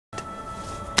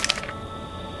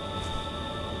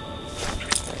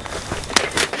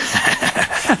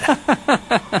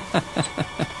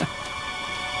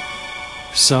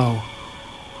So,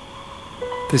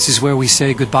 this is where we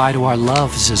say goodbye to our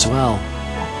loves as well.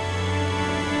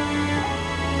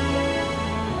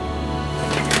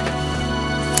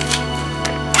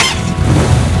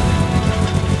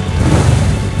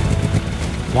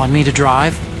 Want me to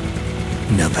drive?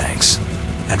 No thanks.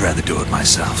 I'd rather do it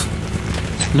myself.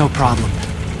 No problem.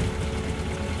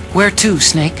 Where to,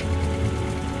 Snake?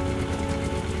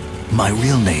 My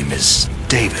real name is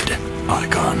David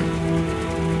Otacon.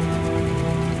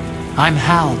 I'm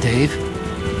Hal, Dave.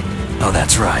 Oh,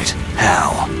 that's right.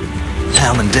 Hal.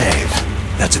 Hal and Dave.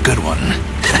 That's a good one.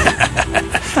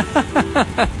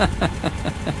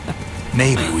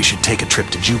 Maybe we should take a trip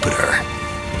to Jupiter.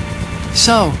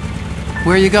 So,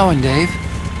 where are you going, Dave?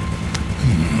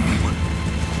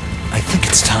 I think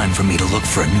it's time for me to look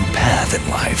for a new path in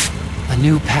life. A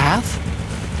new path?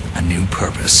 A new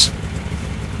purpose.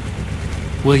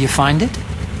 Will you find it?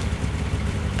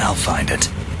 I'll find it.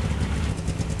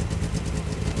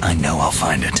 I know I'll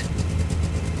find it.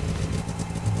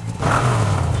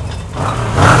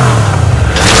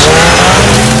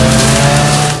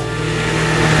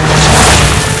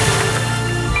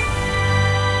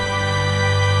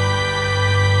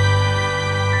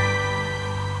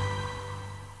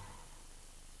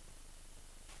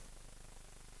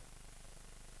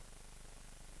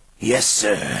 Yes,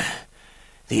 sir.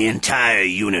 The entire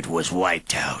unit was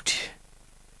wiped out.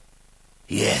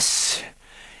 Yes.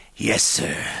 Yes,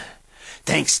 sir.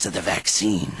 Thanks to the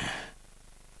vaccine.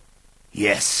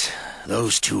 Yes,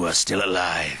 those two are still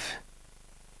alive.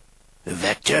 The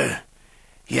Vector?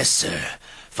 Yes, sir.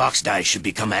 Fox Die should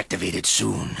become activated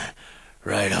soon.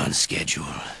 Right on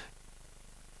schedule.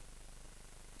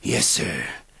 Yes, sir.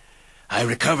 I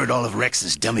recovered all of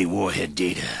Rex's dummy warhead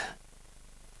data.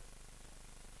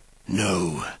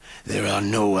 No, there are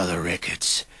no other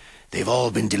records. They've all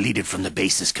been deleted from the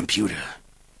base's computer.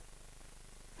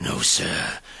 No,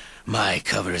 sir. My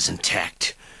cover is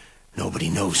intact. Nobody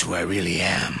knows who I really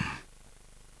am.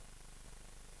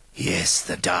 Yes,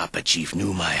 the DARPA chief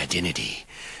knew my identity,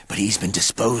 but he's been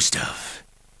disposed of.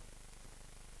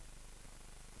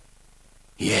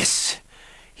 Yes,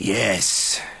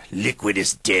 yes, Liquid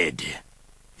is dead.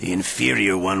 The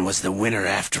inferior one was the winner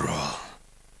after all.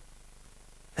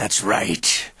 That's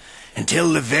right.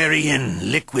 Until the very end,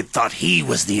 Liquid thought he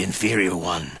was the inferior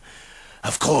one.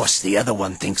 Of course, the other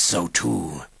one thinks so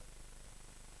too.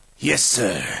 Yes,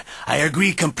 sir. I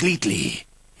agree completely.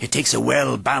 It takes a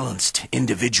well-balanced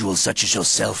individual such as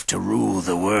yourself to rule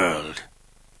the world.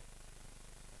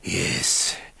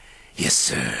 Yes. Yes,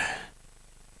 sir.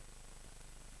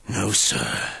 No,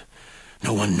 sir.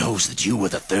 No one knows that you were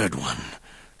the third one,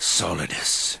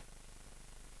 Solidus.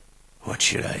 What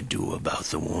should I do about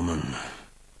the woman?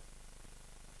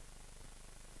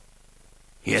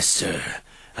 Yes, sir.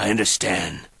 I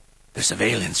understand. The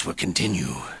surveillance will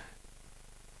continue.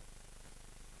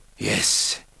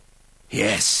 Yes.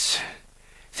 Yes.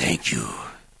 Thank you.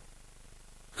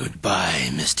 Goodbye,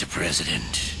 Mr.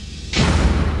 President.